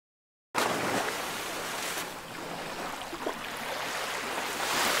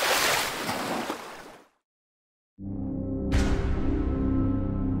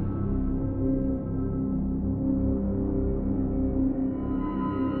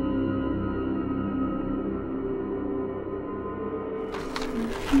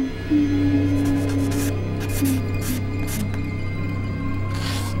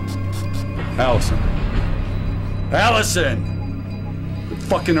Allison. Allison! Quit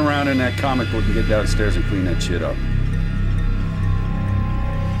fucking around in that comic book and get downstairs and clean that shit up.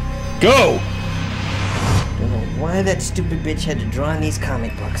 Go! Don't know why that stupid bitch had to draw in these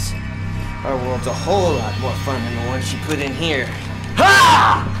comic books. Our world's a whole lot more fun than the one she put in here.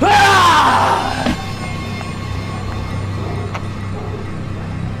 Ha! Ha!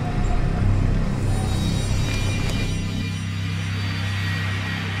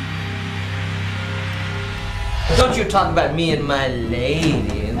 Don't you talk about me and my lady.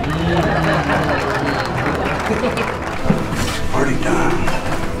 Party time.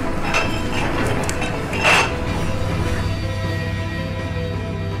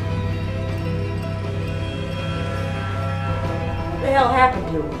 What the hell happened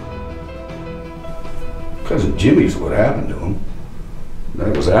to him? Cousin Jimmy's what happened to him.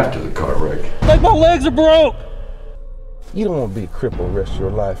 That was after the car wreck. Like my legs are broke! You don't want to be a cripple the rest of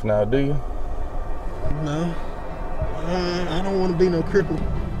your life now, do you? No. I don't want to be no cripple.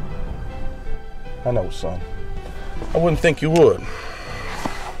 I know, son. I wouldn't think you would.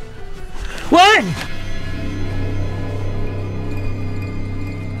 What?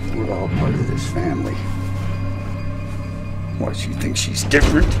 We're all part of this family. What, she thinks she's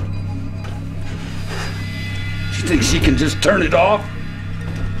different? She thinks she can just turn it off?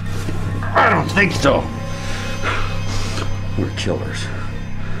 I don't think so. We're killers.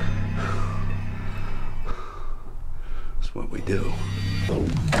 That's what we do. Who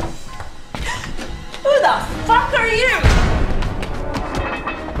the fuck are you?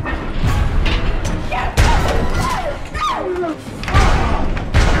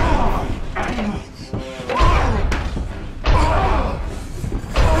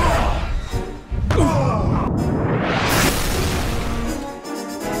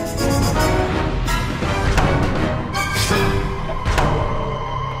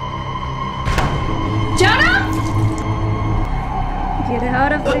 Get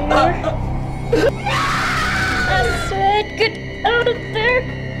out of there. I said, get out of there.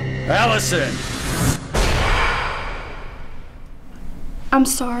 Allison! I'm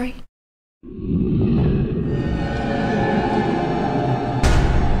sorry.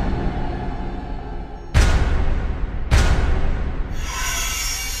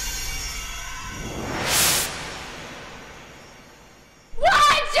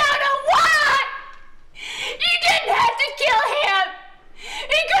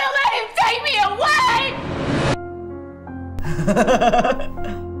 Ha ha ha ha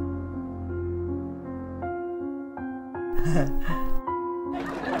ha!